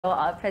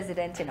our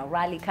president in a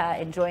rally car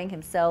enjoying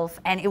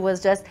himself, and it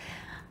was just,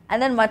 and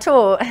then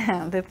Macho,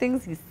 the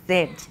things he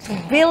said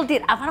to build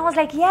it up, and I was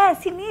like,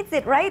 yes, he needs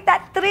it, right?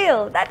 That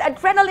thrill, that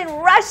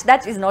adrenaline rush.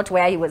 That is not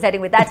where he was heading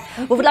with that.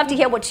 We would love to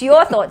hear what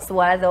your thoughts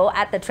were, though,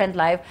 at the Trend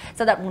Live,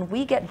 so that when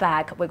we get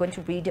back, we're going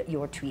to read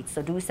your tweets.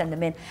 So do send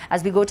them in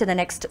as we go to the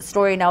next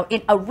story now.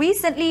 In a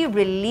recently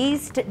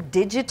released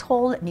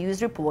digital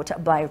news report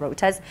by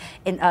Reuters,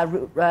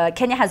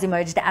 Kenya has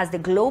emerged as the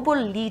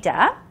global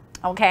leader,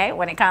 okay,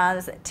 when it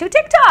comes to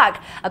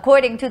TikTok.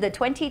 According to the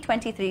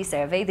 2023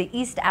 survey, the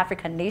East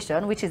African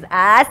nation, which is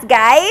us,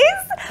 guys,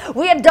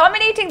 we are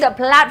dominating the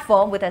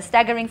platform with a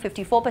staggering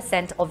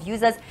 54% of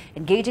users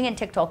engaging in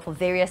TikTok for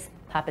various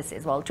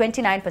purposes, while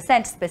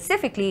 29%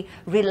 specifically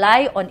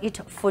rely on it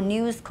for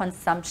news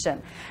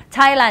consumption.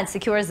 Thailand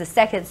secures the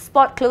second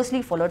spot,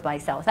 closely followed by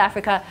South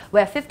Africa,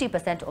 where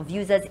 50% of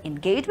users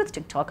engage with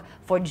TikTok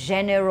for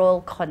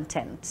general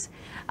content.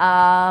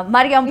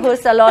 Mariam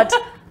posts a lot.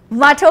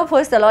 Mato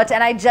posts a lot,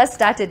 and I just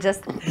started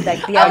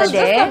like the other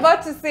day. I was just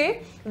about to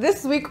say,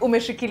 this week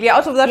umeshikilia,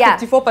 out of that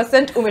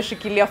 54%,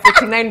 umeshikilia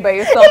 49 by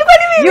yourself.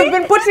 You've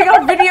been putting out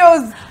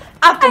videos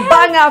after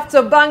banger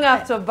after banger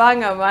after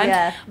banger, man.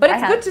 Yeah, but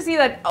it's good to see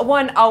that,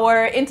 one,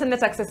 our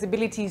internet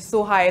accessibility is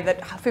so high that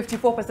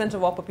 54%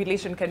 of our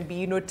population can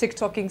be,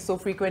 TikToking so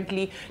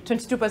frequently,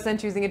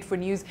 22% using it for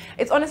news.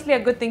 It's honestly a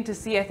good thing to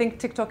see. I think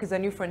TikTok is a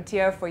new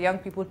frontier for young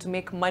people to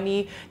make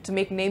money, to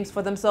make names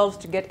for themselves,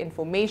 to get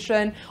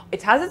information.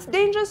 It has its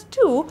dangers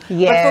too.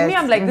 Yes. But for me,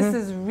 I'm like, this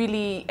is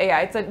really,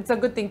 it's a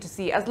good thing to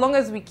see. As long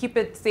as we keep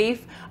it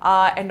safe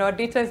and our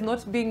data is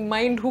not being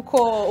mined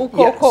abroad,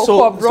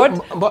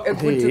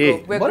 good to go.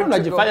 Mbona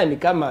unajifanya ni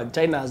kama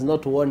China has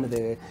not won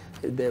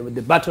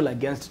the battle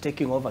against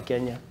taking over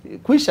Kenya?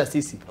 Kuisha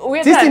sisi.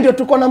 Sisi ndio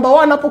tuko number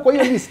 1 hapo kwa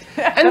hiyo list.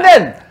 And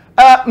then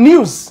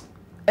news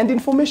and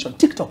information,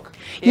 TikTok.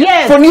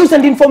 Yes. For news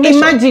and information.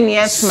 Imagine,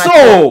 yes,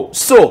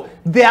 So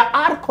there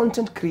are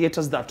content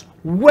creators that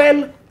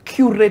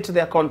curate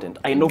their content.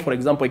 I know, for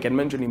example, I can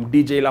mention him,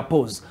 DJ La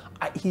Pose.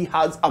 He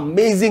has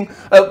amazing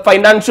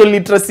financial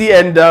literacy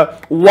and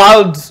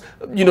world,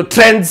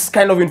 trends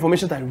kind of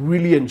information that I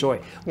really enjoy.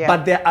 Yeah.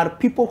 But there are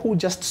people who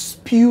just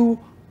spew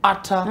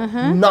utter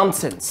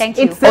nonsense. Thank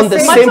you. On the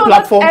same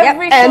platform,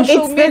 and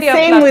it's the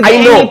same with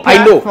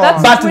I know.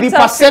 But the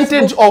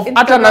percentage of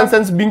utter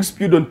nonsense being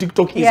spewed on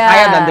TikTok is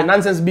higher than the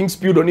nonsense being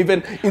spewed on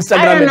even Instagram.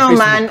 I don't know, and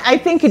Facebook. man. I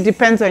think it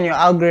depends on your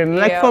algorithm.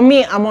 Like for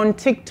me, I'm on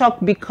TikTok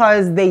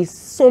because there's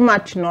so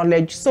much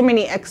knowledge, so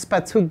many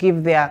experts who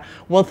give their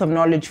wealth of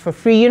knowledge for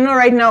free.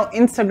 Right now,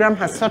 Instagram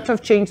has sort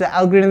of changed the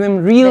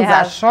algorithm. Reels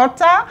are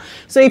shorter.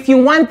 So if you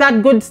want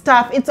that good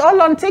stuff, it's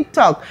all on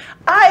TikTok.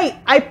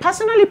 I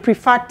personally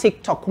prefer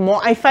TikTok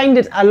more. I find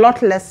it a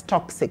lot less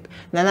toxic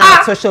than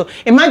other social.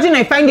 Imagine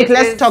I find it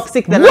less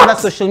toxic than other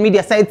social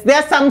media sites. There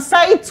are some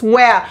sites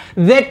where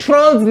the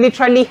trolls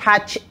literally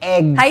hatch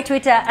eggs. Hi,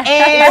 Twitter.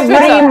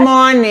 Every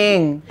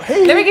morning.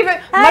 Let me give it.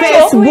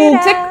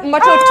 Facebook.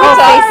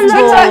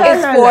 Twitter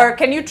is for,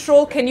 can you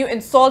troll, can you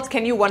insult,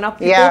 can you one-up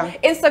people? Yeah.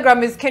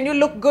 Instagram is, can you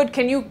look good,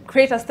 can you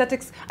create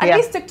aesthetics? At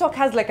least TikTok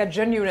has like a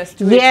genuineness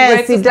to it.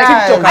 Yes, it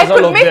does. I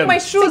could make my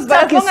shoes,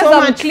 but as long as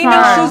I'm cleaning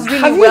shoes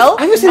really well.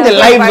 Have you seen the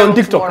lives on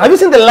TikTok? Have you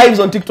seen the lives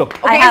on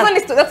TikTok? Okay,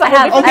 that's a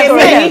whole different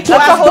story. I need to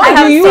ask, what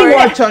do you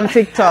watch on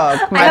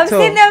TikTok, I have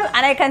seen them,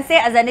 and I can say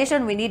as a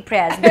nation we need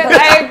prayers.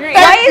 I agree.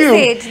 Why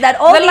is it that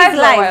all these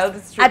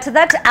lives at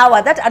that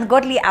hour, that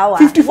ungodly hour,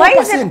 54%. why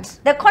is it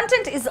the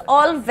content is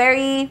all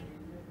very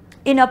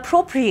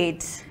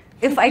inappropriate,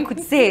 if I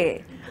could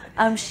say?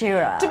 I'm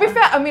sure. To be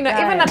fair, I mean,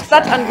 even at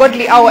that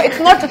ungodly hour, it's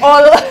not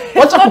all,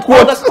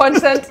 the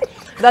content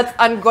that's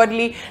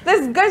ungodly.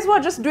 There's guys who are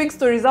just doing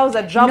stories. I was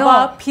a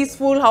drama,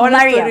 peaceful,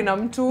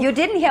 you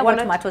didn't hear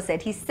what Mato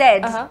said. He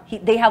said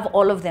they have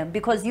all of them,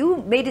 because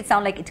you made it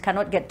sound like it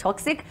cannot get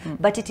toxic,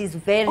 but it is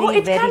very,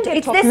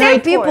 it's the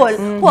same people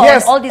who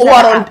are all these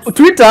on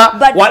Twitter,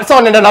 but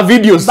some of them are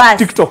videos,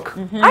 TikTok.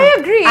 I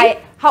agree.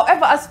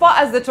 However, as far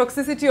as the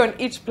toxicity on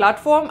each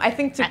platform, I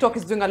think TikTok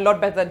is doing a lot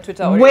better than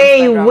Twitter or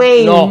Instagram.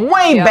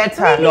 Way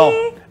better. Really?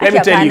 No, let me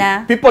tell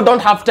you, people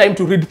don't have time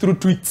to read through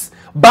tweets.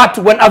 But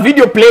when a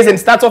video plays and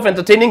starts off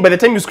entertaining, by the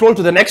time you scroll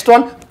to the next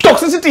one,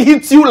 toxicity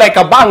hits you like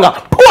a banger.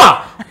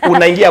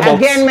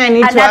 Again, man,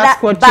 need to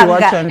ask what you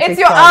watch on TikTok. It's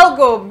your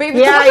algo,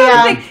 baby.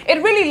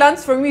 It really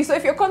learns from me. So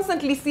if you're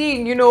constantly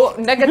seeing,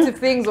 negative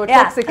things or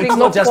toxic things,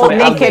 not just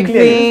naked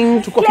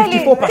things, clearly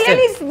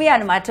it's me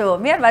and Mato.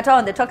 Me and Mato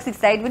on the toxic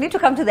side. We need to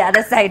come to the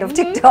other side of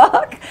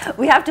TikTok.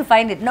 We have to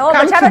find it. No,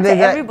 but shout out to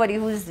everybody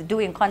who's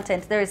doing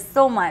content. There is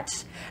so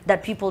much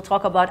that people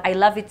talk about. I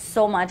love it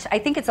so much. I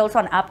think it's also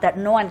an app that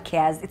no one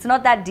cares. It's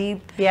not that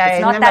deep.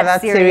 It's not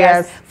that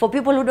serious. For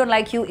people who don't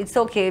like you, it's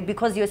okay,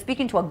 because you're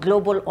speaking to a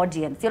global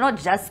audience. You're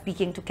not just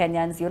speaking to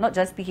Kenyans. You're not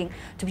just speaking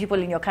to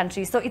people in your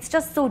country. So it's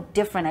just so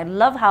different. I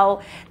love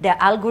how their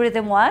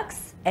algorithm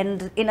works.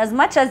 And in as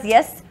much as,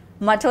 yes,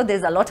 Mato,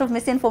 there's a lot of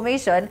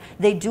misinformation.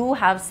 They do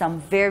have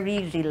some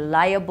very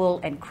reliable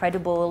and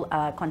credible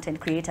content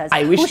creators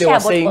who share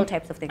about all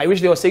types of things. I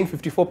wish they were saying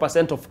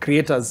 54% of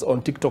creators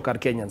on TikTok are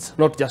Kenyans,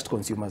 not just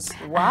consumers.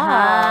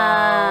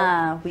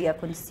 Wow. We are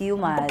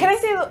consumers. Can I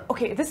say,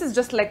 okay, this is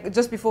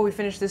just before we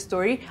finish this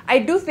story, I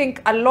do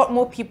think a lot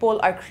more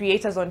people are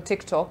creators on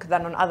TikTok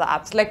than on other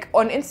apps. Like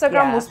on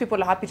Instagram, most people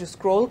are happy to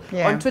scroll.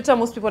 On Twitter,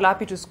 most people are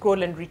happy to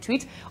scroll and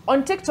retweet.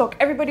 On TikTok,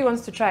 everybody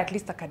wants to try at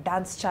least like a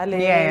dance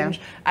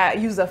challenge,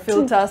 use a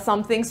filter,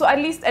 something. So at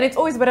least, and it's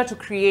always better to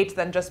create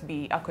than just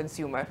be a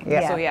consumer.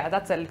 So yeah,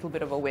 that's a little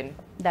bit of a win.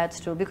 That's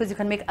true, because you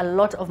can make a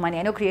lot of money.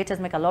 I know creators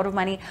make a lot of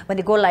money. When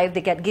they go live,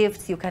 they get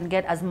gifts. You can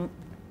get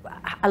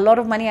a lot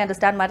of money. I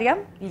understand, Mariam?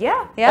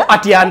 Yeah. Yeah? Oh,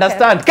 ati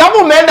understand. Kama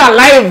umeenda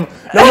live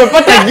na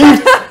umepata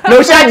gift na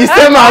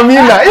ushajisema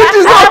Amina. It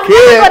is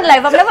okay. I've never gone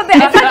live. I've never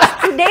been. In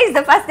fact, today is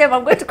the first time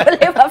I'm going to go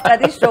live after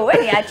this show.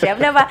 I've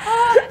never.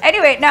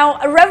 Anyway, now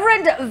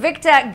Reverend Victor